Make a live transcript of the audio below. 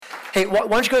Hey, why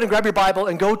don't you go ahead and grab your Bible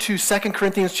and go to 2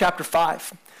 Corinthians chapter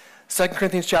 5. 2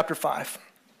 Corinthians chapter 5.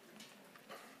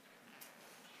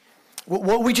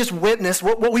 What we just witnessed,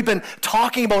 what we've been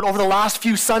talking about over the last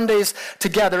few Sundays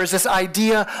together is this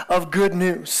idea of good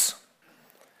news.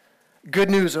 Good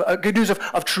news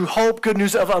of true hope, good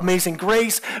news of amazing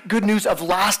grace, good news of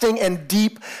lasting and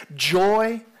deep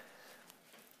joy.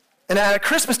 And at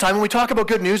Christmas time, when we talk about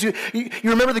good news, you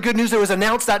remember the good news that was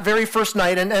announced that very first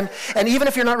night. And even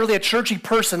if you're not really a churchy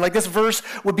person, like this verse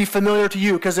would be familiar to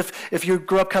you, because if you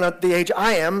grew up kind of the age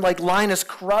I am, like Linus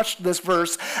crushed this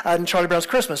verse in Charlie Brown's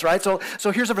Christmas, right? So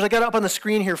here's the verse. I got it up on the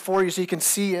screen here for you so you can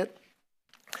see it.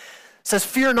 It says,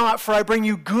 "Fear not, for I bring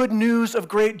you good news of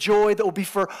great joy that will be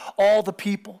for all the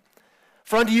people.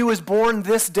 For unto you is born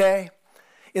this day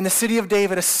in the city of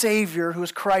David a Savior who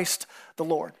is Christ the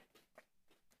Lord."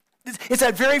 It's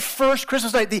that very first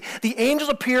Christmas night. The angels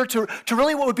appear to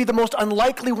really what would be the most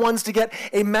unlikely ones to get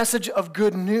a message of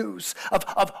good news, of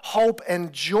hope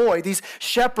and joy. These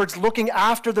shepherds looking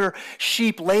after their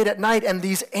sheep late at night, and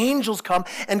these angels come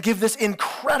and give this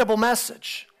incredible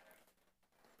message.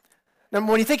 Now,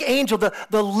 when you think angel,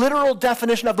 the literal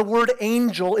definition of the word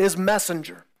angel is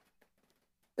messenger.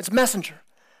 It's messenger.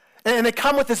 And they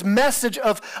come with this message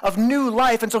of new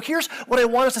life. And so here's what I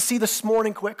want us to see this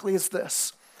morning quickly is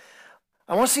this.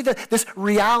 I want to see this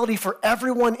reality for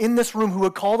everyone in this room who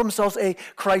would call themselves a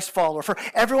Christ follower. For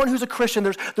everyone who's a Christian,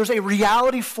 there's a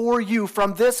reality for you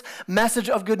from this message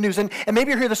of good news. And maybe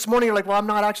you're here this morning, you're like, well, I'm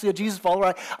not actually a Jesus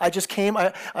follower. I just came,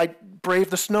 I braved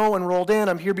the snow and rolled in.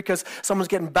 I'm here because someone's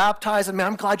getting baptized. And man,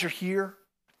 I'm glad you're here.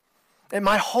 And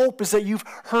my hope is that you've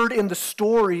heard in the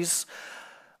stories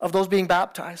of those being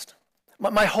baptized.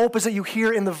 My hope is that you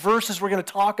hear in the verses we're going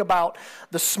to talk about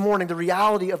this morning the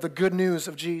reality of the good news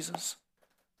of Jesus.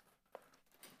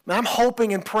 And I'm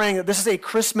hoping and praying that this is a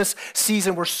Christmas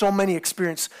season where so many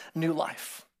experience new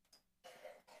life.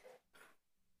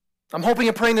 I'm hoping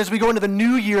and praying that as we go into the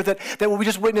new year that what we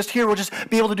just witnessed here, we'll just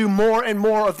be able to do more and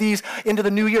more of these into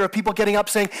the new year, of people getting up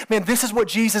saying, man, this is what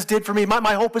Jesus did for me.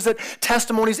 My hope is that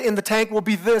testimonies in the tank will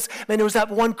be this. Man, it was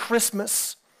that one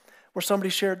Christmas where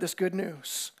somebody shared this good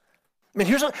news. I mean,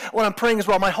 here's what I'm praying as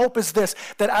well. My hope is this,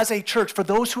 that as a church, for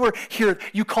those who are here,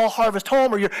 you call Harvest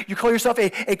home, or you call yourself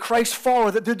a Christ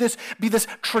follower, that there'd be this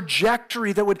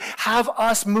trajectory that would have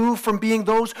us move from being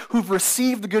those who've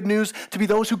received the good news to be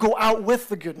those who go out with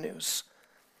the good news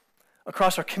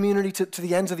across our community to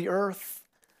the ends of the earth.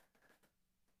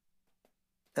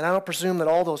 And I don't presume that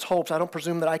all those hopes, I don't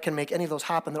presume that I can make any of those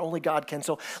happen, that only God can.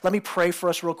 So let me pray for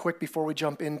us real quick before we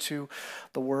jump into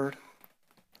the Word.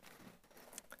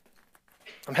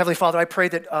 Heavenly Father, I pray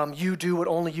that you do what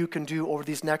only you can do over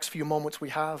these next few moments we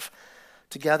have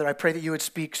together. I pray that you would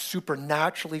speak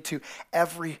supernaturally to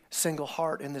every single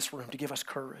heart in this room to give us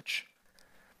courage,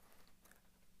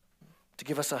 to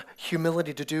give us a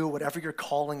humility to do whatever you're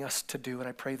calling us to do. And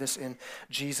I pray this in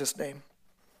Jesus' name.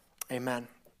 Amen.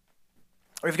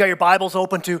 Or if you've got your Bibles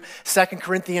open to 2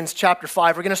 Corinthians chapter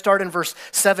 5, we're going to start in verse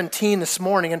 17 this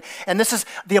morning. And this is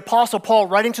the Apostle Paul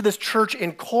writing to this church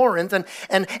in Corinth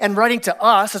and writing to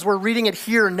us as we're reading it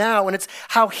here now. And it's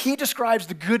how he describes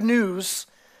the good news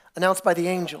announced by the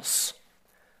angels.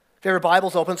 If you have your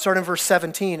Bibles open, start in verse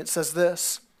 17. It says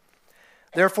this: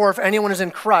 "Therefore, if anyone is in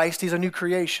Christ, he's a new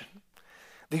creation.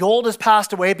 The old has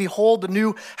passed away. Behold, the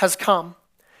new has come.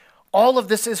 All of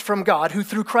this is from God, who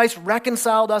through Christ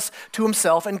reconciled us to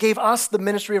himself and gave us the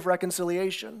ministry of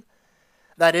reconciliation.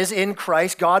 That is, in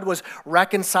Christ, God was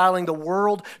reconciling the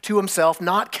world to himself,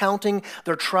 not counting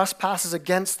their trespasses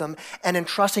against them, and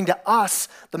entrusting to us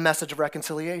the message of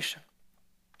reconciliation.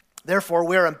 Therefore,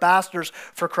 we are ambassadors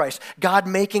for Christ, God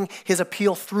making his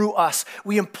appeal through us.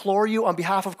 We implore you on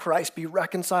behalf of Christ, be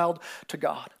reconciled to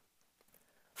God.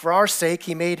 For our sake,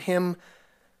 he made him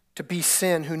to be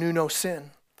sin who knew no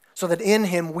sin, so that in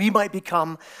him we might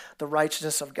become the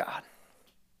righteousness of God."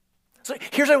 So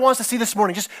here's what I want us to see this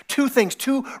morning. Just two things,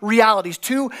 two realities,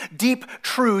 two deep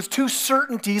truths, two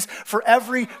certainties for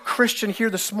every Christian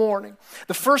here this morning.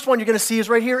 The first one you're going to see is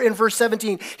right here in verse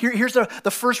 17. Here's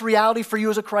the first reality for you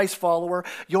as a Christ follower.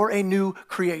 You're a new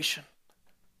creation.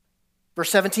 Verse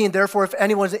 17, "Therefore, if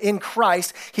anyone is in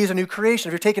Christ, he is a new creation."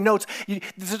 If you're taking notes,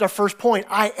 this is our first point.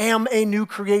 I am a new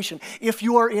creation. If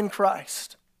you are in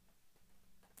Christ.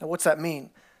 Now, what's that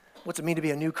mean? What's it mean to be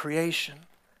a new creation?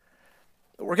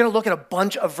 We're going to look at a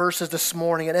bunch of verses this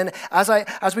morning, and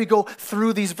as we go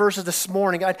through these verses this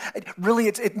morning,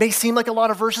 it may seem like a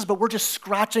lot of verses, but we're just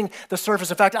scratching the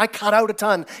surface. In fact, I cut out a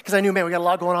ton because I knew, man, we got a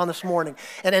lot going on this morning,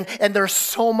 and there's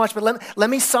so much. But let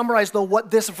me summarize though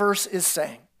what this verse is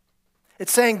saying.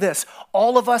 It's saying this: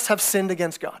 all of us have sinned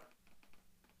against God.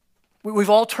 We've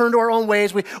all turned to our own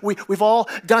ways. We've all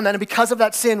done that. And because of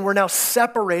that sin, we're now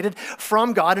separated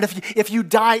from God. And if you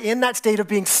die in that state of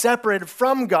being separated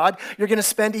from God, you're going to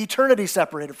spend eternity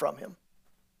separated from him.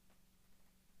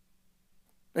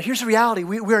 Now, here's the reality.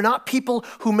 We are not people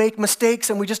who make mistakes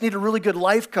and we just need a really good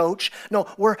life coach. No,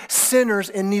 we're sinners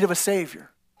in need of a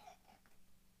Savior.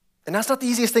 And that's not the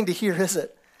easiest thing to hear, is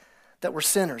it? That we're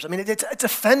sinners. I mean, it's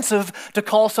offensive to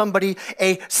call somebody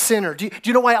a sinner. Do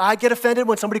you know why I get offended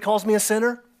when somebody calls me a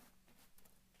sinner?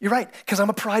 You're right, because I'm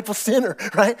a prideful sinner,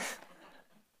 right?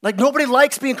 Like nobody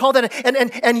likes being called that.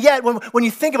 And yet, when you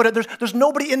think about it, there's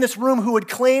nobody in this room who would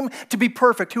claim to be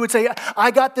perfect, who would say, I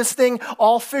got this thing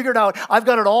all figured out. I've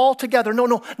got it all together.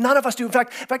 No, none of us do. In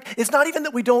fact, it's not even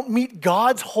that we don't meet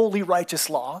God's holy,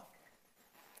 righteous law.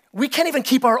 We can't even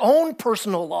keep our own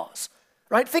personal laws,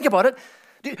 right? Think about it.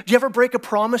 Do you ever break a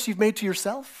promise you've made to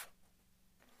yourself?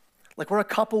 Like we're a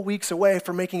couple weeks away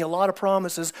from making a lot of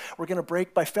promises we're going to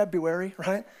break by February,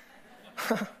 right?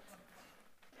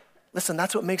 Listen,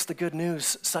 that's what makes the good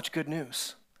news such good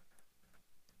news.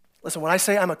 Listen, when I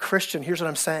say I'm a Christian, here's what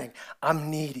I'm saying. I'm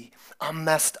needy. I'm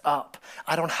messed up.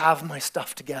 I don't have my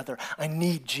stuff together. I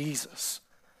need Jesus.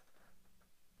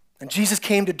 And Jesus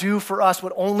came to do for us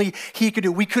what only he could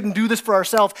do. We couldn't do this for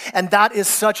ourselves, and that is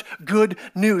such good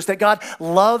news, that God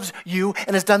loves you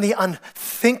and has done the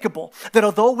unthinkable, that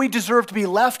although we deserve to be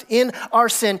left in our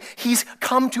sin, he's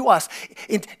come to us.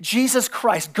 In Jesus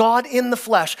Christ, God in the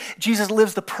flesh, Jesus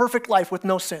lives the perfect life with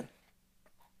no sin.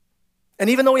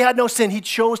 And even though he had no sin, he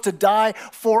chose to die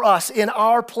for us in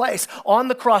our place on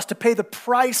the cross to pay the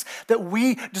price that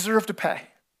we deserve to pay.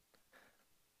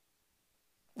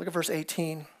 Look at verse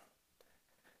 18.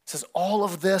 It says, all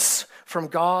of this from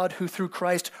God who through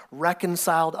Christ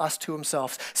reconciled us to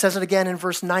himself. It says it again in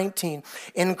verse 19.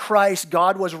 In Christ,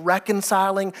 God was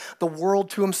reconciling the world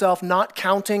to himself, not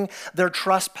counting their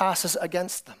trespasses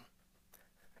against them.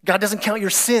 God doesn't count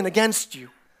your sin against you.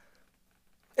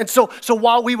 And so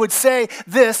while we would say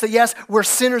this, that yes, we're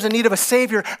sinners in need of a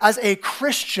Savior, as a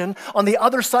Christian on the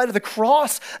other side of the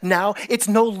cross now, it's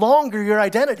no longer your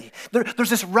identity. There's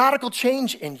this radical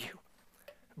change in you,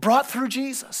 brought through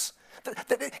Jesus.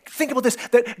 Think about this,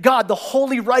 that God, the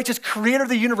holy, righteous creator of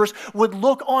the universe, would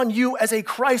look on you as a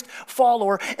Christ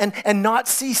follower and not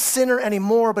see sinner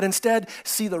anymore, but instead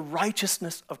see the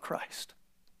righteousness of Christ.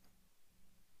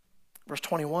 Verse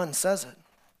 21 says it.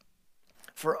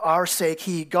 For our sake,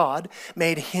 he, God,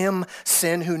 made him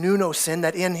sin who knew no sin,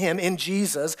 that in him, in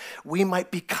Jesus, we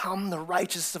might become the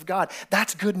righteousness of God.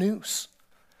 That's good news.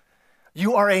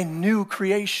 You are a new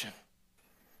creation.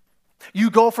 You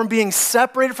go from being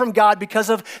separated from God because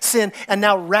of sin and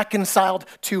now reconciled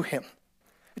to him.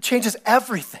 It changes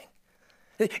everything.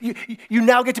 You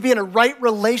now get to be in a right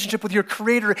relationship with your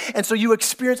Creator, and so you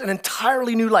experience an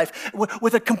entirely new life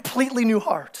with a completely new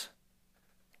heart.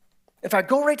 In fact,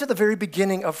 go right to the very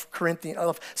beginning of 2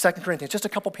 Corinthians, just a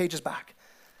couple pages back.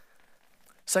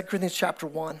 2 Corinthians chapter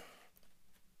 1.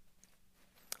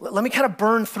 Let me kind of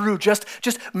burn through just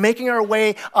making our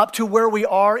way up to where we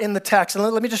are in the text. And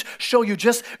let me just show you,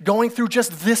 just going through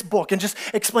just this book and just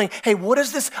explain, hey, what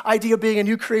does this idea of being a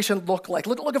new creation look like?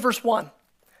 Look at verse 1.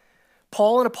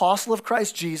 Paul, an apostle of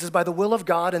Christ Jesus, by the will of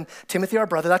God, and Timothy, our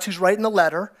brother, that's who's writing the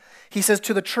letter. He says,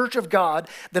 to the church of God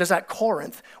that is at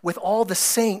Corinth, with all the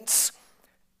saints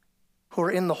who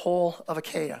are in the whole of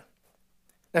Achaia.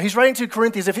 Now, he's writing to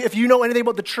Corinthians. If you know anything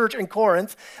about the church in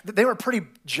Corinth, they were a pretty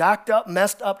jacked up,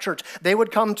 messed up church. They would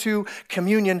come to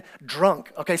communion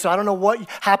drunk. Okay, so I don't know what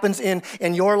happens in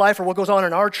your life or what goes on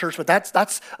in our church, but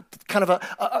that's kind of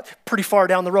a pretty far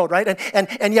down the road, right?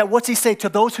 And yet, what's he say? To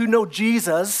those who know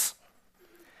Jesus,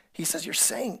 he says, you're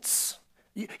saints.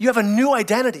 You have a new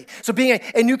identity. So being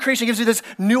a new creation gives you this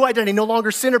new identity, no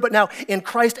longer sinner, but now in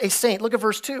Christ a saint. Look at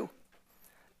verse 2.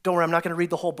 Don't worry, I'm not going to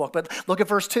read the whole book, but look at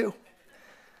verse 2.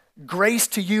 Grace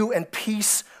to you and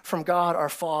peace from God our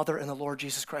Father and the Lord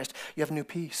Jesus Christ. You have new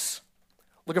peace.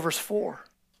 Look at verse 4.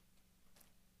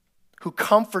 Who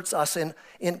comforts us in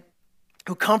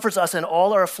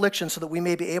all our affliction, so that we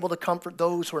may be able to comfort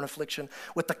those who are in affliction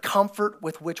with the comfort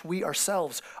with which we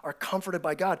ourselves are comforted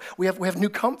by God. We have new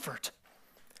comfort.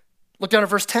 Look down at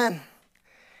verse 10.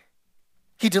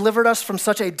 He delivered us from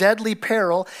such a deadly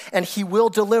peril, and he will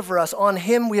deliver us. On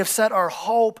him we have set our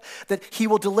hope that he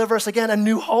will deliver us again, a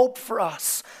new hope for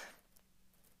us.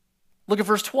 Look at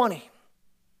verse 20.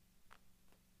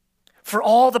 For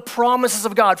all the promises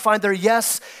of God find their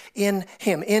yes in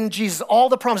him, in Jesus. All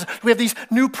the promises. We have these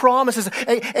new promises,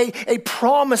 a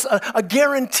promise, a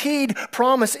guaranteed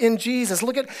promise in Jesus.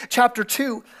 Look at chapter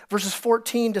 2, verses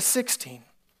 14 to 16.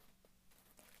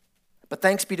 But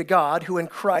thanks be to God, who in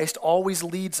Christ always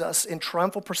leads us in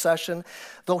triumphal procession,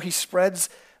 though he spreads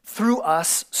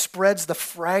the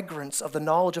fragrance of the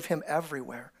knowledge of him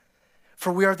everywhere.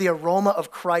 For we are the aroma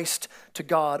of Christ to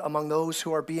God among those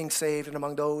who are being saved and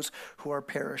among those who are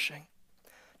perishing.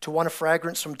 To one a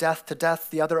fragrance from death to death,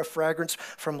 the other a fragrance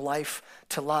from life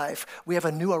to life. We have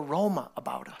a new aroma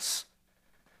about us.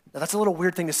 Now, that's a little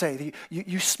weird thing to say.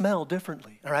 You smell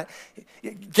differently, all right?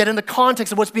 Get in the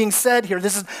context of what's being said here.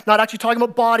 This is not actually talking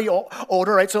about body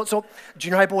odor, right? So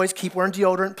junior high boys, keep wearing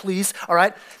deodorant, please, all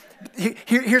right?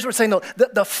 Here's what we're saying, though.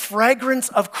 The fragrance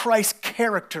of Christ's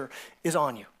character is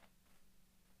on you.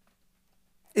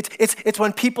 It's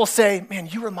when people say, man,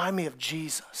 you remind me of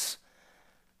Jesus.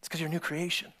 It's because you're a new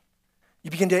creation.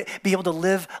 You begin to be able to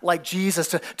live like Jesus,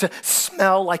 to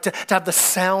smell like, to have the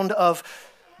sound of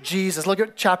Jesus. Look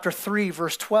at chapter 3,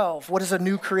 verse 12. What does a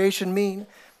new creation mean?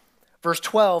 Verse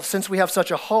 12, since we have such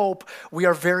a hope, we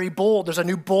are very bold. There's a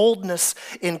new boldness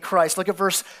in Christ. Look at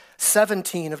verse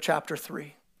 17 of chapter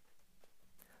 3.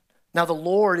 Now the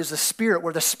Lord is the Spirit.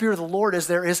 Where the Spirit of the Lord is,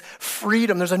 there is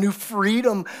freedom. There's a new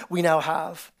freedom we now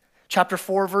have. Chapter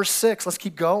 4, verse 6. Let's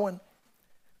keep going.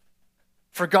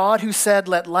 For God, who said,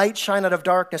 let light shine out of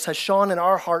darkness, has shone in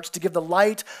our hearts to give the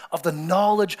light of the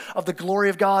knowledge of the glory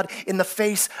of God in the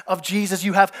face of Jesus.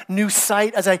 You have new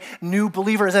sight as a new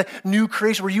believer, as a new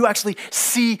creation, where you actually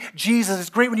see Jesus. It's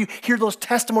great when you hear those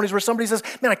testimonies where somebody says,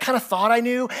 man, I kind of thought I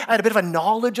knew. I had a bit of a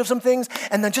knowledge of some things.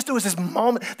 And then just there was this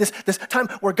moment, this time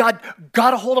where God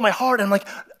got a hold of my heart. And I'm like,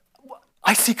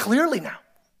 I see clearly now.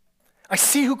 I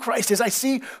see who Christ is. I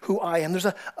see who I am. There's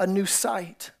a new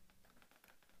sight.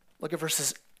 Look at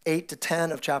verses 8 to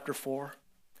 10 of chapter 4. It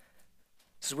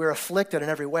says, we're afflicted in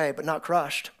every way, but not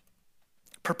crushed.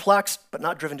 Perplexed, but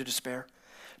not driven to despair.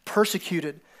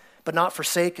 Persecuted, but not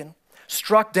forsaken.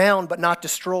 Struck down, but not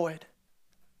destroyed.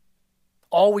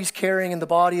 Always carrying in the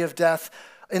body of death,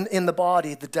 in the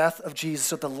body, the death of Jesus,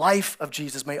 so the life of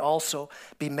Jesus may also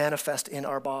be manifest in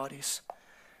our bodies.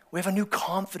 We have a new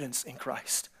confidence in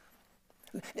Christ.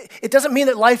 It doesn't mean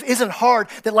that life isn't hard,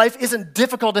 that life isn't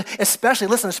difficult,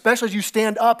 especially as you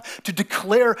stand up to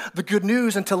declare the good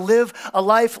news and to live a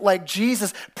life like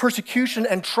Jesus. Persecution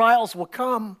and trials will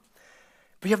come.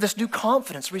 But you have this new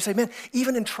confidence where you say, man,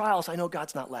 even in trials, I know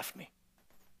God's not left me.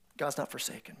 God's not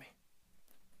forsaken me.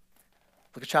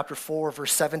 Look at chapter 4,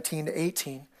 verse 17 to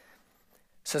 18.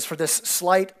 It says, for this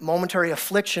slight momentary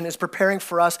affliction is preparing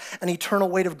for us an eternal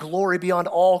weight of glory beyond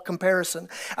all comparison,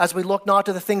 as we look not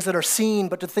to the things that are seen,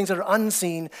 but to the things that are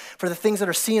unseen. For the things that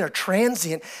are seen are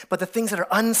transient, but the things that are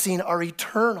unseen are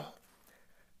eternal.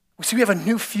 We see we have a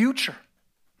new future.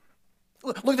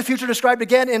 Look at the future described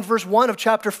again in verse 1 of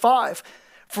chapter 5.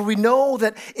 For we know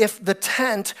that if the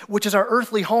tent, which is our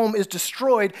earthly home, is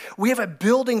destroyed, we have a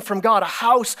building from God, a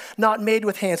house not made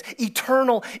with hands,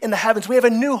 eternal in the heavens. We have a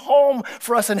new home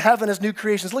for us in heaven as new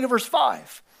creations. Look at verse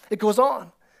 5. It goes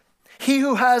on. He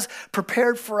who has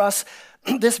prepared for us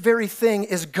this very thing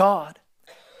is God,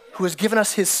 who has given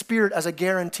us his Spirit as a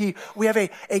guarantee. We have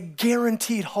a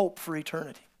guaranteed hope for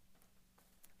eternity.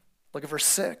 Look at verse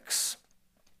 6.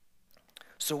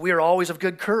 So we are always of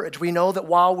good courage. We know that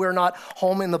while we're not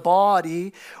home in the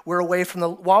body, while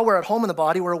we're at home in the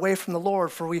body, we're away from the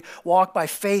Lord, for we walk by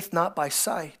faith, not by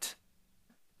sight.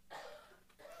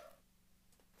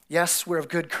 Yes, we're of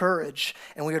good courage,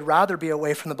 and we would rather be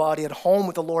away from the body at home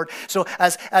with the Lord. So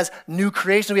as new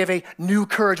creation, we have a new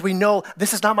courage. We know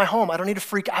this is not my home. I don't need to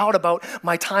freak out about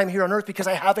my time here on earth because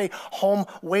I have a home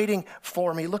waiting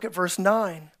for me. Look at verse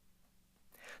 9.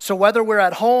 So whether we're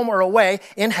at home or away,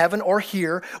 in heaven or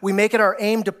here, we make it our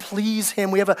aim to please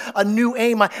him. We have a new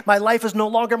aim. My life is no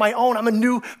longer my own. I'm a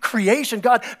new creation.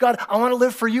 God, I want to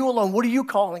live for you alone. What are you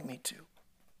calling me to?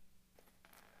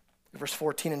 Verse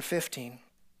 14 and 15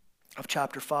 of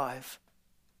chapter 5.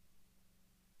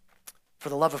 For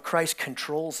the love of Christ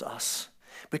controls us,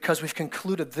 because we've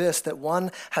concluded this, that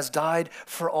one has died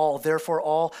for all, therefore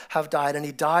all have died. And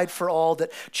he died for all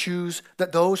that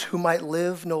those who might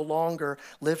live no longer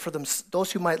live for them,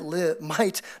 those who might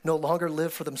no longer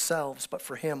live for themselves, but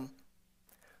for him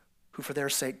who for their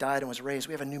sake died and was raised.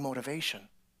 We have a new motivation.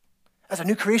 As a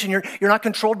new creation, you're not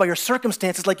controlled by your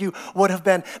circumstances like you would have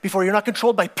been before. You're not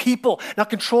controlled by people, not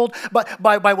controlled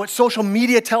by what social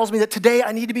media tells me that today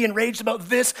I need to be enraged about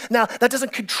this. Now, that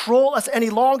doesn't control us any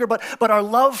longer, but our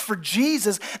love for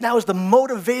Jesus now is the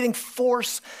motivating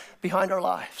force behind our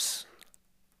lives.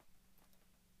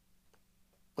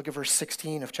 Look at verse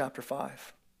 16 of chapter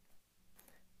 5.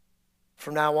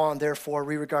 From now on, therefore,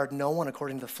 we regard no one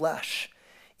according to the flesh.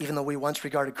 Even though we once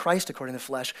regarded Christ according to the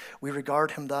flesh, we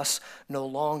regard him thus no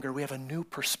longer. We have a new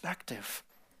perspective.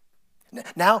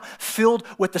 Now, filled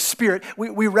with the Spirit,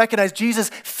 we recognize Jesus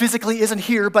physically isn't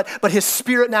here, but his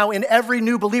Spirit now in every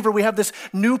new believer, we have this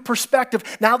new perspective.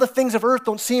 Now the things of earth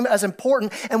don't seem as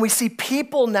important, and we see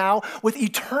people now with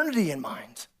eternity in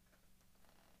mind.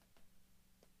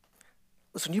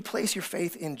 Listen, when you place your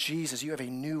faith in Jesus, you have a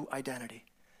new identity.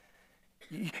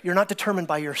 You're not determined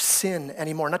by your sin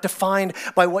anymore, not defined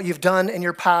by what you've done in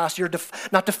your past. You're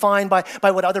not defined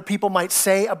by what other people might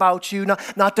say about you,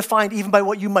 not defined even by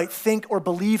what you might think or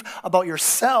believe about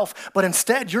yourself, but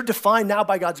instead you're defined now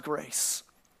by God's grace.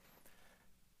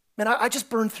 Man, I just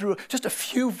burned through just a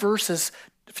few verses,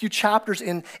 a few chapters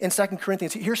in 2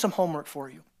 Corinthians. Here's some homework for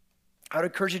you. I would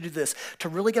encourage you to do this, to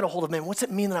really get a hold of, man, what's it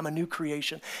mean that I'm a new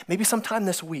creation? Maybe sometime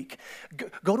this week,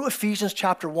 go to Ephesians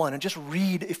chapter 1 and just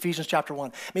read Ephesians chapter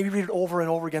 1. Maybe read it over and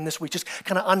over again this week, just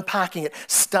kind of unpacking it,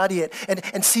 study it,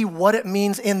 and see what it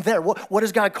means in there. What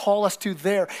does God call us to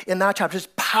there in that chapter?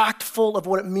 Just packed full of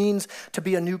what it means to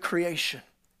be a new creation,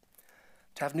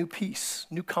 to have new peace,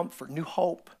 new comfort, new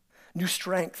hope, new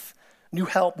strength, new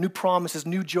help, new promises,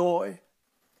 new joy.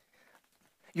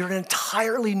 You're an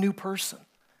entirely new person.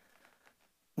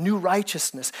 New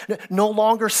righteousness, no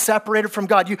longer separated from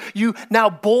God. You now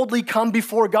boldly come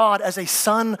before God as a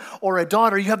son or a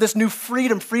daughter. You have this new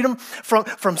freedom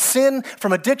from sin,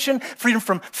 from addiction, freedom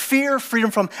from fear,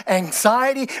 freedom from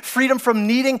anxiety, freedom from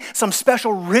needing some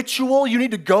special ritual you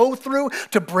need to go through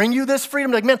to bring you this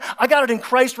freedom. Like, man, I got it in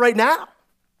Christ right now.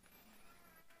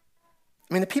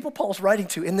 I mean, the people Paul's writing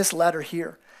to in this letter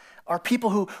here are people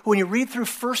who when you read through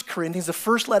 1 Corinthians, the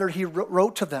first letter he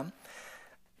wrote to them,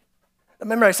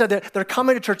 remember I said they're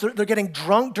coming to church, they're getting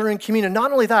drunk during communion.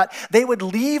 Not only that, they would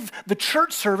leave the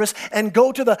church service and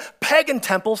go to the pagan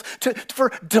temples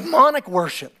for demonic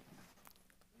worship.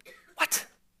 What?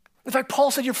 In fact, Paul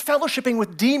said you're fellowshipping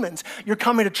with demons. You're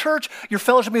coming to church, you're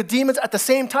fellowshipping with demons at the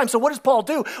same time. So what does Paul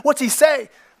do? What's he say?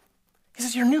 He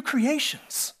says, you're new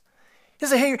creations. He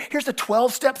says, hey, here's the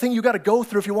 12-step thing you got to go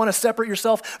through if you want to separate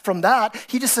yourself from that.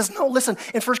 He just says, no, listen,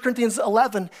 in 1 Corinthians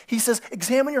 11, he says,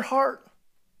 examine your heart.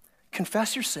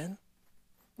 Confess your sin,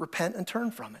 repent, and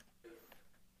turn from it.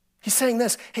 He's saying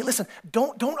this, hey, listen,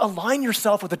 don't align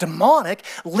yourself with the demonic.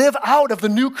 Live out of the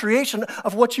new creation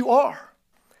of what you are.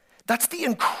 That's the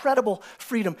incredible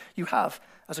freedom you have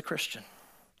as a Christian.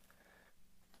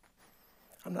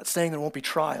 I'm not saying there won't be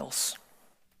trials.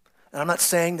 And I'm not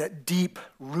saying that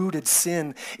deep-rooted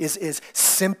sin is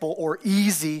simple or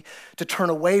easy to turn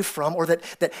away from, or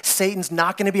that Satan's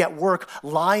not going to be at work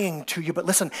lying to you. But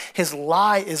listen, his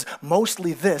lie is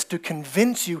mostly this, to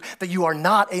convince you that you are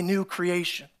not a new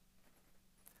creation.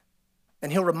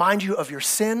 And he'll remind you of your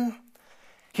sin.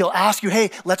 He'll ask you,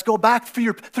 hey, let's go back through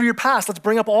your past. Let's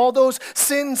bring up all those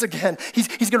sins again. He's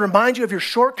going to remind you of your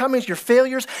shortcomings, your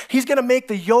failures. He's going to make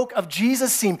the yoke of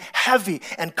Jesus seem heavy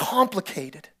and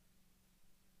complicated.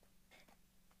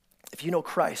 If you know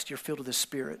Christ, you're filled with the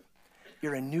Spirit.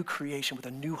 You're a new creation with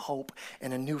a new hope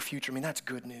and a new future. I mean, that's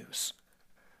good news.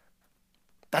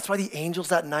 That's why the angels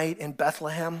that night in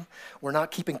Bethlehem were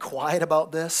not keeping quiet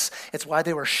about this. It's why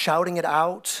they were shouting it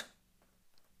out.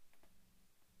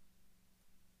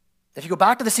 If you go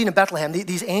back to the scene in Bethlehem,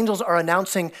 these angels are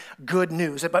announcing good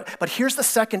news. But here's the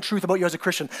second truth about you as a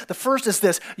Christian. The first is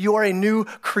this: you are a new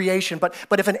creation. But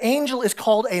if an angel is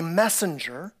called a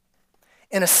messenger,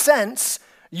 in a sense,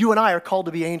 you and I are called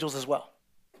to be angels as well,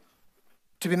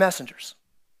 to be messengers.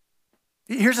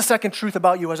 Here's the second truth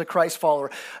about you as a Christ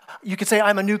follower. You could say,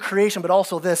 I'm a new creation, but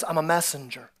also this, I'm a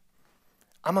messenger.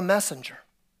 I'm a messenger.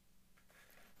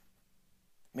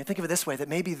 I mean, think of it this way, that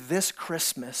maybe this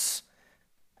Christmas,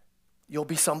 you'll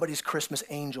be somebody's Christmas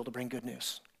angel to bring good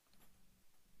news.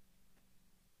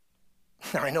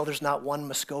 Now, I know there's not one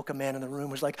Muskoka man in the room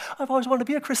who's like, I've always wanted to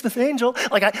be a Christmas angel.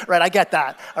 I get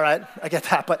that, all right? I get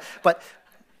that, but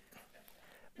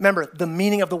remember, the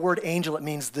meaning of the word angel, it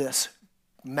means this: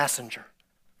 messenger.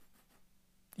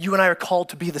 You and I are called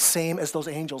to be the same as those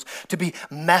angels, to be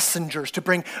messengers, to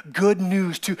bring good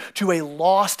news to a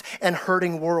lost and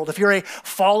hurting world. If you're a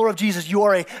follower of Jesus, you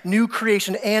are a new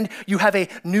creation and you have a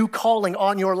new calling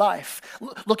on your life.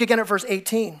 Look again at verse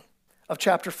 18 of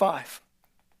chapter 5.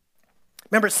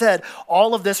 Remember, it said,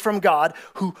 all of this from God,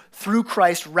 who through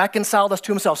Christ reconciled us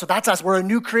to himself. So that's us. We're a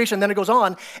new creation. Then it goes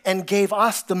on, and gave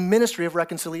us the ministry of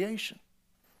reconciliation.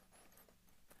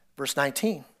 Verse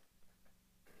 19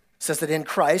 says that in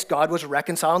Christ, God was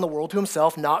reconciling the world to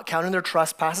himself, not counting their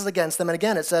trespasses against them. And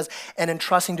again, it says, and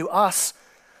entrusting to us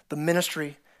the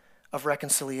ministry of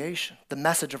reconciliation, the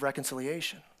message of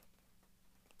reconciliation.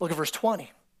 Look at verse 20.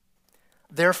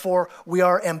 Therefore, we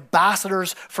are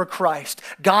ambassadors for Christ,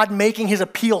 God making his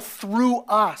appeal through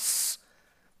us.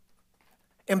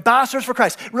 Ambassadors for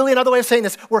Christ. Really, another way of saying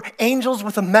this, we're angels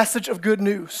with a message of good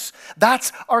news.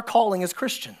 That's our calling as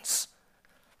Christians.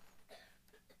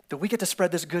 That we get to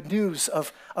spread this good news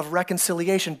of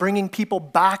reconciliation, bringing people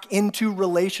back into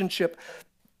relationship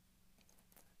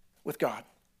with God,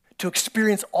 to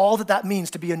experience all that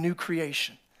means to be a new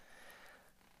creation.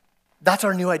 That's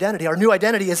our new identity. Our new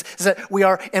identity is that we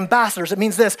are ambassadors. It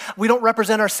means this: we don't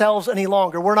represent ourselves any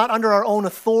longer. We're not under our own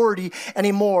authority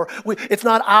anymore. It's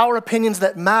not our opinions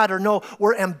that matter. No,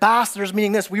 we're ambassadors,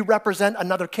 meaning this: we represent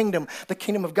another kingdom, the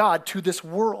kingdom of God, to this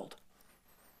world.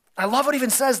 I love what it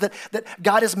even says that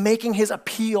God is making his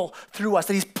appeal through us,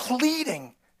 that he's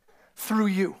pleading through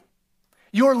you.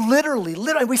 You're literally,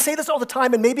 we say this all the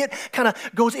time, and maybe it kind of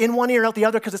goes in one ear and out the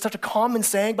other because it's such a common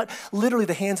saying, but literally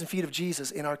the hands and feet of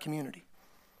Jesus in our community.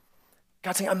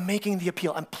 God's saying, I'm making the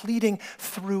appeal. I'm pleading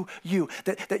through you,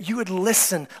 that you would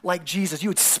listen like Jesus. You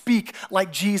would speak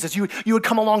like Jesus. You would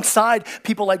come alongside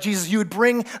people like Jesus. You would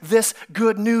bring this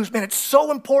good news. Man, it's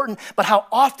so important, but how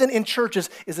often in churches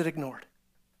is it ignored?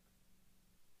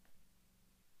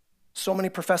 So many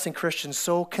professing Christians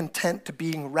so content to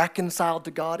being reconciled to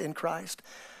God in Christ,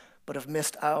 but have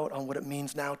missed out on what it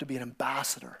means now to be an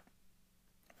ambassador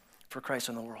for Christ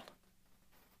in the world.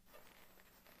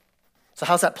 So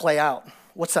how's that play out?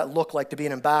 What's that look like to be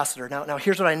an ambassador? Now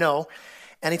here's what I know.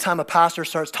 Anytime a pastor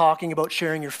starts talking about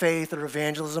sharing your faith or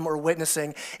evangelism or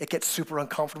witnessing, it gets super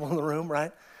uncomfortable in the room,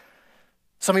 right?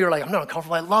 Some of you are like, I'm not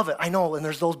uncomfortable, I love it. I know, and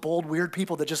there's those bold, weird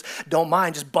people that just don't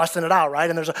mind just busting it out, right?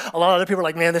 And there's a lot of other people are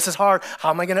like, man, this is hard. How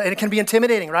am I gonna, and it can be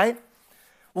intimidating, right?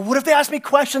 Well, what if they ask me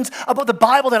questions about the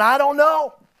Bible that I don't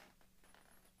know?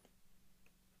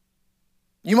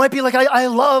 You might be like, I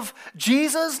love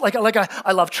Jesus, like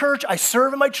I love church, I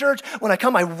serve in my church. When I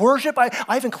come, I worship, I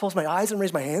even close my eyes and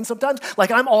raise my hands sometimes.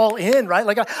 Like I'm all in, right?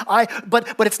 Like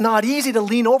but it's not easy to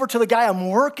lean over to the guy I'm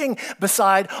working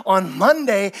beside on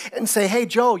Monday and say, hey,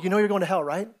 Joe, you know you're going to hell,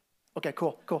 right? Okay,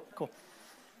 cool.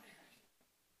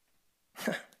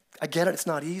 I get it, it's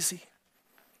not easy.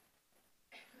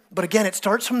 But again, it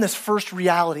starts from this first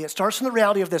reality. It starts from the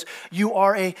reality of this: you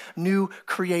are a new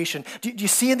creation. Do you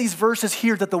see in these verses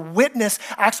here that the witness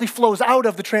actually flows out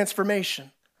of the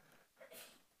transformation?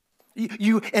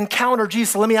 You encounter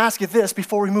Jesus. So let me ask you this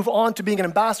before we move on to being an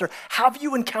ambassador. Have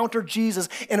you encountered Jesus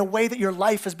in a way that your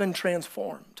life has been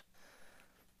transformed?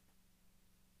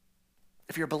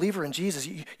 If you're a believer in Jesus,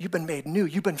 you've been made new.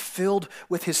 You've been filled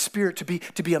with his Spirit to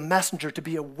be a messenger, to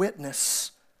be a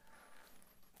witness.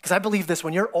 Because I believe this: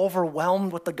 when you're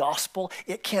overwhelmed with the gospel,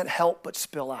 it can't help but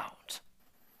spill out.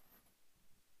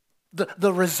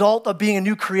 The result of being a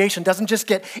new creation doesn't just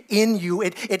get in you,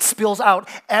 it spills out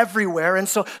everywhere. And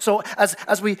so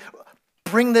as we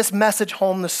bring this message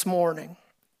home this morning,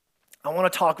 I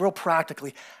want to talk real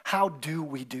practically. How do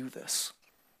we do this?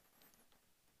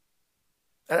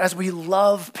 As we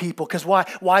love people, because why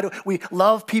do we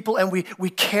love people and we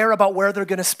care about where they're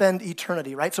going to spend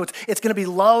eternity, right? So it's going to be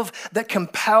love that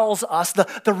compels us,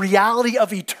 the reality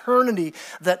of eternity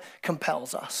that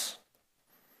compels us.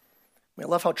 I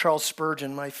love how Charles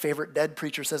Spurgeon, my favorite dead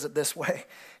preacher, says it this way.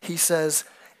 He says,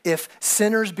 if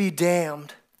sinners be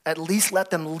damned, at least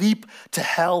let them leap to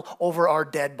hell over our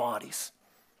dead bodies.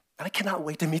 And I cannot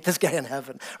wait to meet this guy in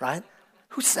heaven, right?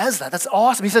 Who says that? That's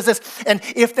awesome. He says this, and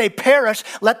if they perish,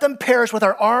 let them perish with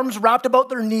our arms wrapped about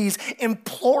their knees,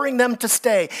 imploring them to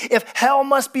stay. If hell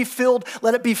must be filled,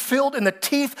 let it be filled in the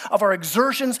teeth of our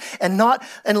exertions, and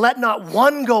let not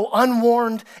one go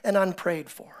unwarned and unprayed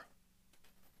for.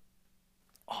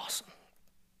 Awesome.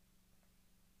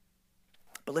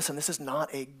 But listen, this is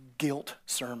not a guilt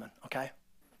sermon, okay?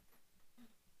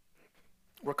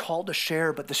 We're called to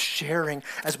share, but the sharing,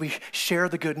 as we share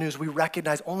the good news, we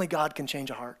recognize only God can change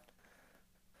a heart.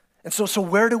 And so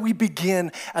where do we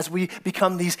begin as we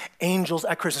become these angels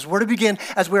at Christmas? Where do we begin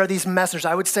as we are these messengers?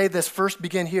 I would say this: first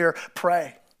begin here,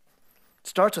 pray. It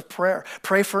starts with prayer.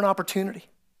 Pray for an opportunity.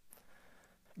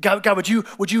 God, would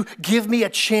you give me a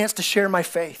chance to share my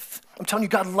faith? I'm telling you,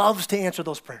 God loves to answer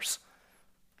those prayers.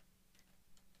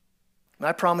 And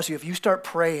I promise you, if you start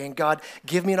praying, God,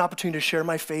 give me an opportunity to share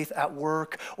my faith at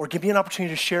work, or give me an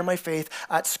opportunity to share my faith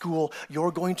at school,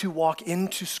 you're going to walk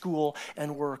into school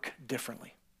and work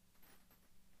differently.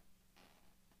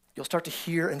 You'll start to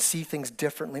hear and see things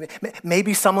differently.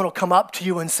 Maybe someone will come up to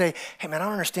you and say, hey man, I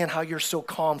don't understand how you're so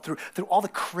calm through all the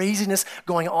craziness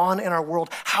going on in our world.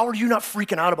 How are you not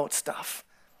freaking out about stuff?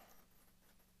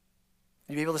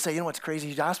 You'll be able to say, you know what's crazy?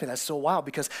 You asked me, that's so wild,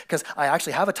 because I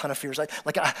actually have a ton of fears.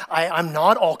 I'm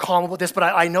not all calm about this, but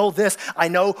I know this. I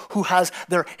know who has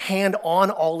their hand on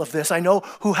all of this. I know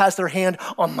who has their hand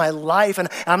on my life. And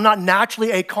I'm not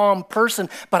naturally a calm person,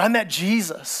 but I met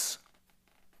Jesus.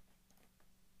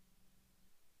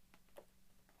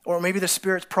 Or maybe the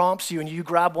Spirit prompts you and you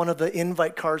grab one of the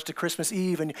invite cards to Christmas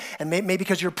Eve and maybe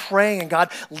because you're praying and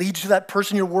God leads you to that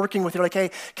person you're working with. You're like, hey,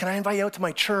 can I invite you out to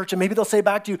my church? And maybe they'll say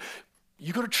back to you,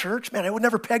 you go to church? Man, I would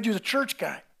never peg you as a church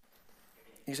guy.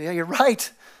 You say, yeah, you're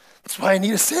right. That's why I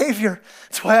need a Savior.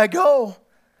 That's why I go.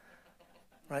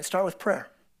 Right? Start with prayer.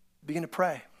 Begin to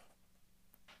pray.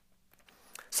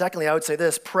 Secondly, I would say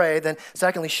this, pray. Then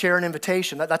secondly, share an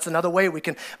invitation. That's another way we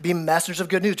can be messengers of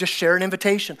good news. Just share an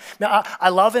invitation. Now, I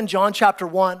love in John chapter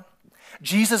 1,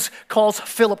 Jesus calls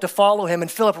Philip to follow him,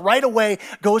 and Philip right away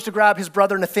goes to grab his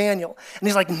brother Nathanael. And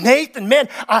he's like, Nathan, man,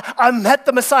 I met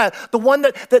the Messiah, the one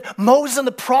that Moses and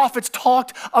the prophets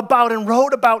talked about and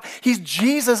wrote about. He's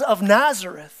Jesus of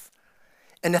Nazareth.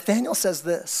 And Nathanael says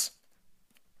this,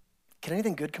 can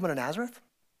anything good come out of Nazareth?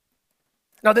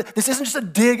 Now, this isn't just a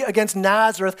dig against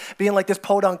Nazareth being like this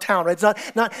podunk town, right? It's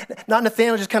not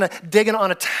Nathanael just kind of digging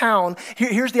on a town.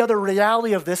 Here's the other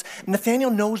reality of this. Nathanael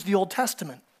knows the Old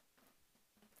Testament.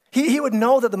 He would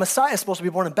know that the Messiah is supposed to be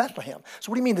born in Bethlehem.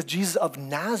 So what do you mean that Jesus of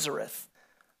Nazareth?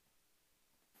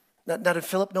 Now, did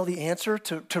Philip know the answer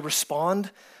to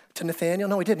respond to Nathanael?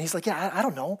 No, he didn't. He's like, yeah, I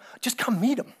don't know. Just come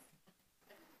meet him.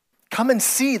 Come and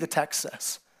see, the text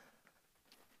says.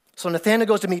 So Nathanael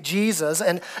goes to meet Jesus,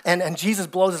 and Jesus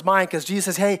blows his mind because Jesus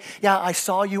says, hey, yeah, I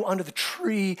saw you under the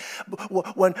tree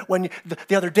when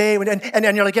the other day.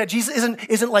 And you're like, yeah, Jesus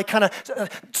isn't like kind of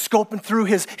scoping through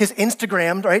his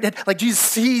Instagram, right? Like Jesus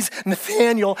sees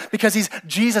Nathanael because he's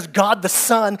Jesus, God the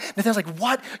Son. Nathanael's like,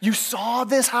 what? You saw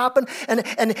this happen?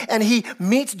 And he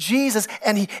meets Jesus,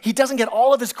 and he doesn't get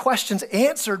all of his questions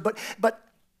answered, but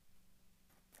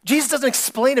Jesus doesn't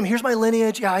explain to him, here's my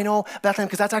lineage, yeah, I know Bethlehem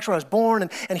because that's actually where I was born,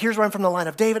 and here's where I'm from the line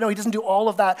of David. No, he doesn't do all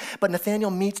of that, but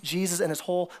Nathanael meets Jesus and his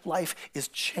whole life is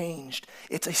changed.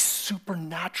 It's a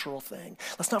supernatural thing.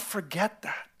 Let's not forget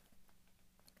that.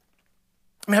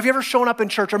 I mean, have you ever shown up in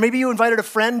church, or maybe you invited a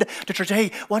friend to church, hey,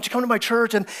 why don't you come to my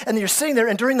church, and you're sitting there,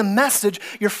 and during the message,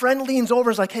 your friend leans over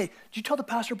and is like, hey, did you tell the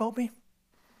pastor about me?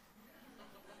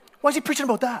 Why is he preaching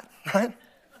about that, right?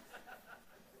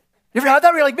 You ever had that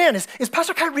where you're like, man, is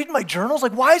Pastor Kai reading my journals?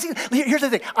 Like, why is he? Here's the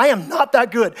thing. I am not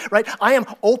that good, right? I am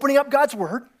opening up God's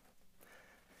word,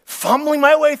 fumbling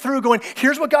my way through going,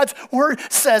 here's what God's word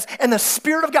says. And the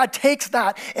Spirit of God takes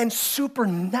that and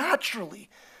supernaturally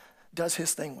does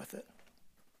his thing with it.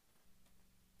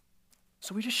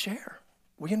 So we just share.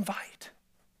 We invite.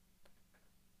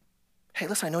 Hey,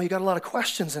 listen, I know you got a lot of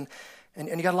questions and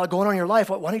you got a lot going on in your life.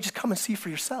 Why don't you just come and see for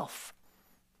yourself?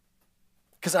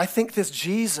 Because I think this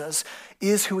Jesus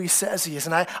is who he says he is.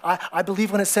 And I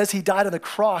believe when it says he died on the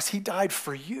cross, he died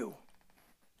for you.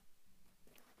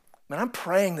 Man, I'm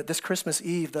praying that this Christmas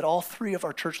Eve, that all 3 of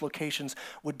our church locations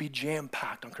would be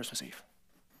jam-packed on Christmas Eve.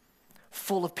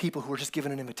 Full of people who are just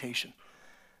given an invitation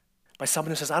by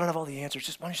someone who says, I don't have all the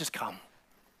answers, why don't you just come?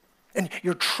 And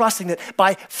you're trusting that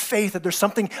by faith that there's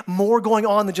something more going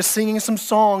on than just singing some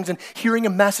songs and hearing a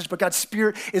message, but God's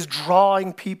Spirit is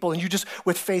drawing people, and you just,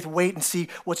 with faith, wait and see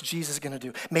what's Jesus going to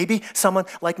do. Maybe someone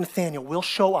like Nathanael will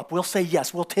show up, will say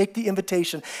yes, will take the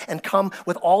invitation and come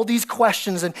with all these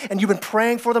questions, and you've been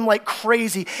praying for them like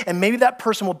crazy, and maybe that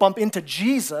person will bump into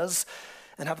Jesus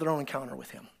and have their own encounter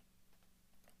with him.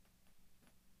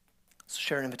 So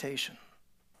share an invitation.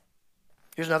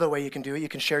 Here's another way you can do it. You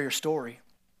can share your story.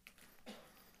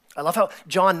 I love how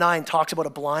John 9 talks about a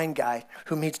blind guy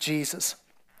who meets Jesus.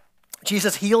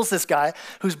 Jesus heals this guy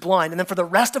who's blind, and then for the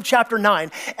rest of chapter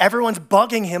 9, everyone's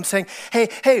bugging him saying, hey,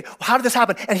 how did this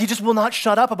happen? And he just will not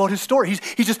shut up about his story.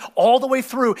 He's just all the way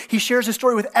through, he shares his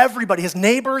story with everybody. His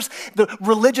neighbors, the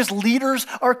religious leaders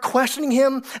are questioning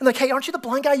him, and like, hey, aren't you the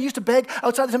blind guy you used to beg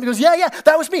outside the temple? He goes, yeah,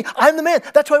 that was me. I'm the man.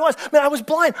 That's who I was. Man, I was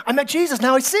blind. I met Jesus.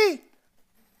 Now I see.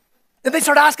 And they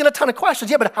start asking a ton of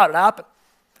questions. Yeah, but how did it happen?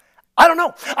 I don't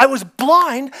know. I was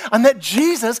blind, I met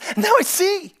Jesus, and now I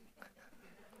see.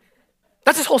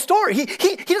 That's his whole story. He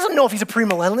doesn't know if he's a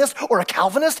premillennialist or a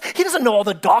Calvinist. He doesn't know all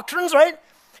the doctrines, right?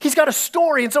 He's got a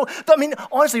story. And so, I mean,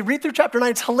 honestly, read through chapter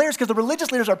 9. It's hilarious because the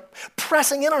religious leaders are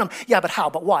pressing in on him. Yeah, but how?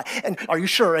 But why? And are you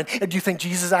sure? And do you think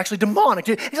Jesus is actually demonic?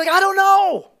 He's like, I don't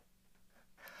know.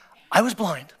 I was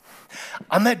blind.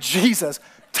 I met Jesus.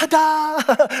 Ta-da!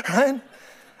 Right?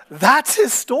 That's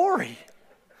his story.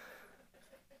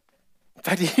 In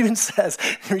fact, he even says,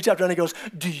 in chapter 9, he goes,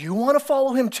 do you want to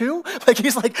follow him too? Like,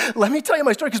 he's like, let me tell you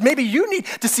my story, because maybe you need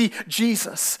to see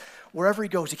Jesus. Wherever he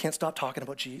goes, he can't stop talking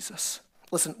about Jesus.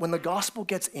 Listen, when the gospel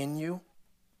gets in you,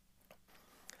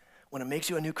 when it makes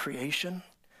you a new creation,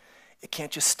 it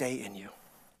can't just stay in you.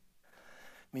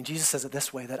 I mean, Jesus says it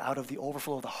this way, that out of the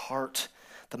overflow of the heart,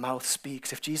 the mouth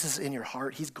speaks. If Jesus is in your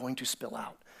heart, he's going to spill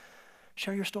out.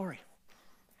 Share your story.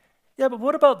 Yeah, but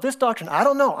what about this doctrine? I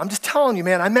don't know. I'm just telling you,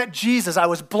 man, I met Jesus. I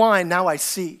was blind. Now I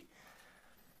see.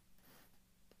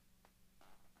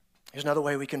 Here's another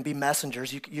way we can be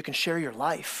messengers. You can share your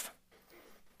life,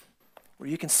 where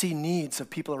you can see needs of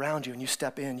people around you and you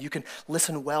step in. You can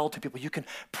listen well to people. You can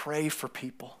pray for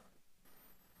people.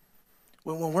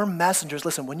 When we're messengers,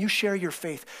 listen, when you share your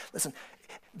faith, listen,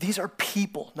 these are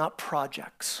people, not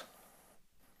projects.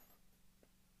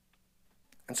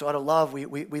 And so out of love, we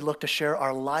look to share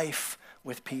our life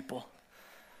with people,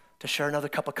 to share another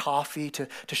cup of coffee, to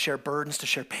share burdens, to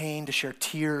share pain, to share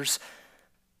tears,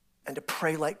 and to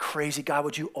pray like crazy. God,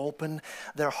 would you open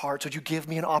their hearts? Would you give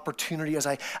me an opportunity as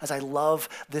I love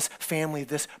this family,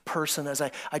 this person, as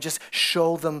I just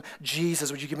show them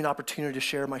Jesus? Would you give me an opportunity to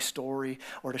share my story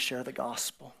or to share the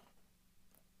gospel?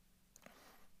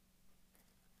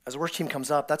 As the worship team comes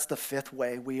up, that's the fifth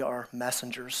way we are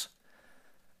messengers.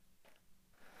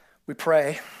 We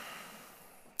pray,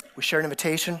 we share an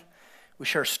invitation, we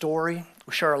share a story,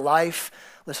 we share our life.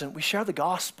 Listen, we share the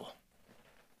gospel.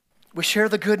 We share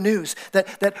the good news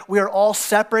that we are all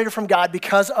separated from God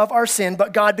because of our sin,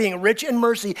 but God, being rich in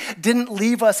mercy, didn't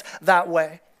leave us that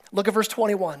way. Look at verse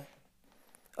 21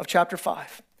 of chapter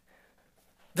 5.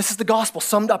 This is the gospel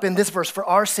summed up in this verse. For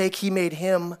our sake, he made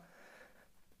him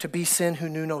to be sin who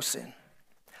knew no sin,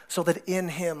 so that in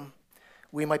him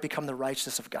we might become the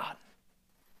righteousness of God.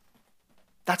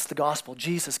 That's the gospel.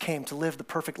 Jesus came to live the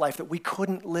perfect life that we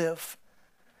couldn't live.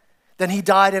 Then he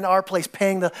died in our place,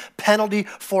 paying the penalty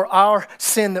for our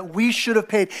sin that we should have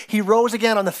paid. He rose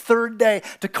again on the third day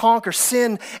to conquer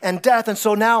sin and death. And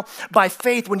so now, by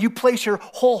faith, when you place your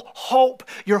whole hope,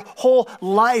 your whole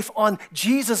life on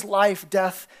Jesus' life,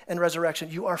 death, and resurrection,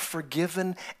 you are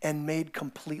forgiven and made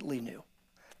completely new.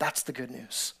 That's the good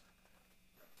news.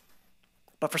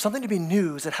 But for something to be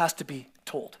news, it has to be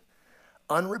told.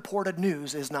 Unreported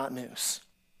news is not news.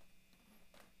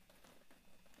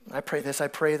 I pray this. I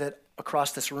pray that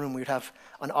across this room we'd have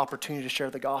an opportunity to share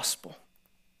the gospel.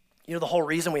 You know, the whole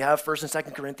reason we have 1st and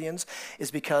 2nd Corinthians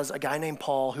is because a guy named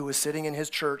Paul, who was sitting in his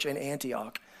church in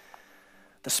Antioch,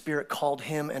 the Spirit called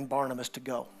him and Barnabas to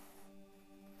go,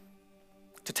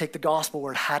 to take the gospel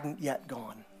where it hadn't yet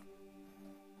gone.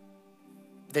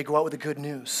 They go out with the good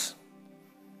news.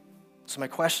 So my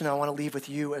question I want to leave with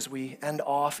you as we end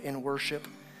off in worship,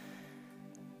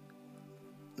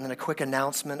 and then a quick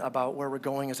announcement about where we're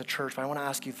going as a church. But I want to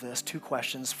ask you this, 2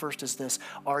 questions. First is this: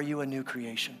 are you a new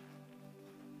creation?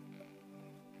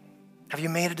 Have you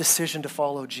made a decision to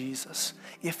follow Jesus?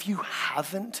 If you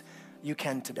haven't, you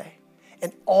can today.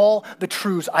 And all the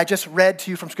truths I just read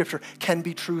to you from Scripture can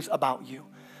be truths about you.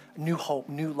 New hope,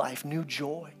 new life, new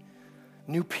joy,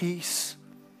 new peace,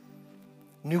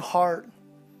 new heart,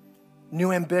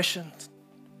 new ambitions.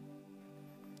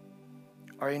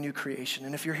 Are you a new creation?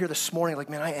 And if you're here this morning, like,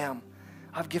 man, I am.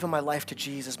 I've given my life to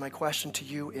Jesus. My question to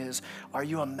you is, are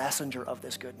you a messenger of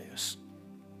this good news?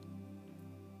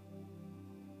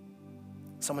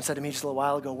 Someone said to me just a little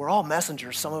while ago, we're all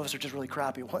messengers. Some of us are just really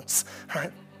crappy ones,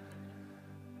 right?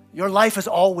 Your life is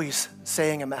always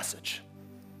saying a message.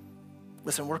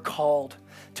 Listen, we're called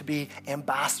to be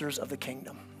ambassadors of the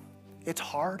kingdom. It's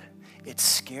hard. It's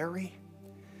scary.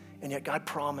 And yet God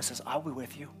promises, I'll be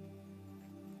with you.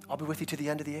 I'll be with you to the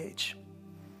end of the age.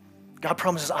 God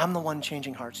promises, I'm the one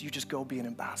changing hearts. You just go be an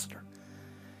ambassador.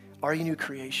 Are you a new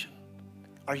creation?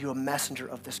 Are you a messenger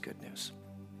of this good news?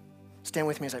 Stand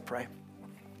with me as I pray.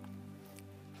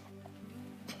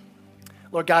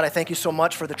 Lord God, I thank you so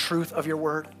much for the truth of your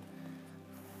word.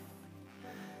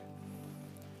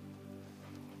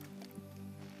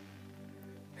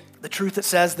 The truth that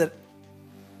says that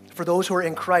for those who are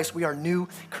in Christ, we are new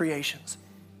creations.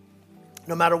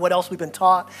 No matter what else we've been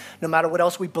taught, no matter what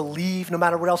else we believe, no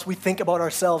matter what else we think about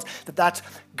ourselves, that's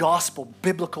gospel,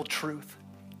 biblical truth.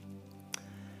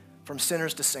 From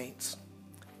sinners to saints,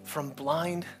 from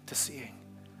blind to seeing,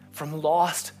 from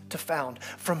lost to found,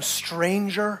 from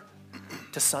stranger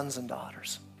to sons and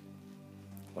daughters.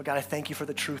 Well, God, I thank you for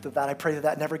the truth of that. I pray that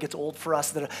that never gets old for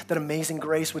us, that amazing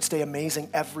grace would stay amazing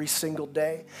every single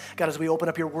day. God, as we open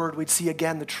up your word, we'd see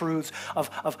again the truths of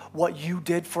what you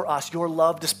did for us, your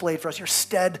love displayed for us, your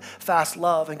steadfast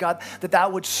love. And God,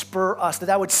 that would spur us,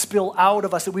 that would spill out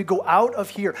of us, that we go out of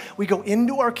here, we go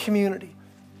into our community,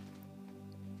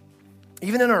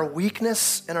 even in our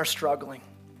weakness and our struggling,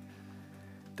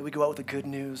 that we go out with the good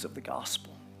news of the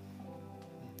gospel.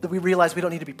 That we realize we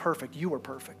don't need to be perfect. You are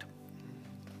perfect.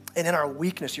 And in our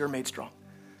weakness, you're made strong.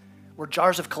 We're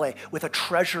jars of clay with a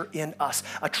treasure in us,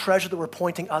 a treasure that we're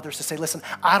pointing others to say, listen,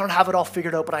 I don't have it all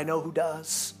figured out, but I know who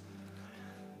does.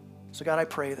 So God, I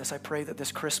pray this. I pray that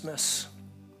this Christmas,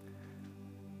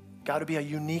 God, it would be a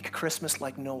unique Christmas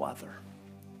like no other.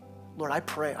 Lord, I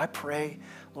pray,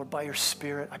 Lord, by your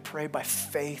Spirit, I pray by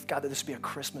faith, God, that this would be a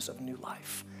Christmas of new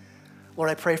life. Lord,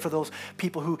 I pray for those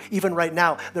people who, even right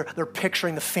now, they're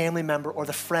picturing the family member or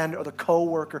the friend or the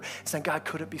coworker saying, God,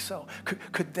 could it be so?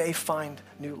 Could they find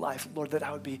new life? Lord,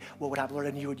 that would be what would happen, Lord,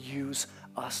 and you would use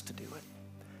us to do it.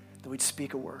 That we'd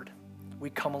speak a word.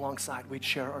 We'd come alongside. We'd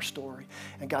share our story.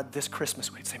 And God, this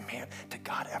Christmas, we'd say, man, did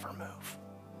God ever move?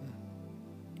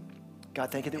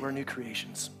 God, thank you that we're new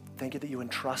creations. Thank you that you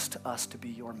entrust us to be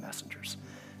your messengers.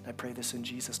 And I pray this in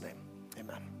Jesus' name.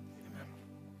 Amen.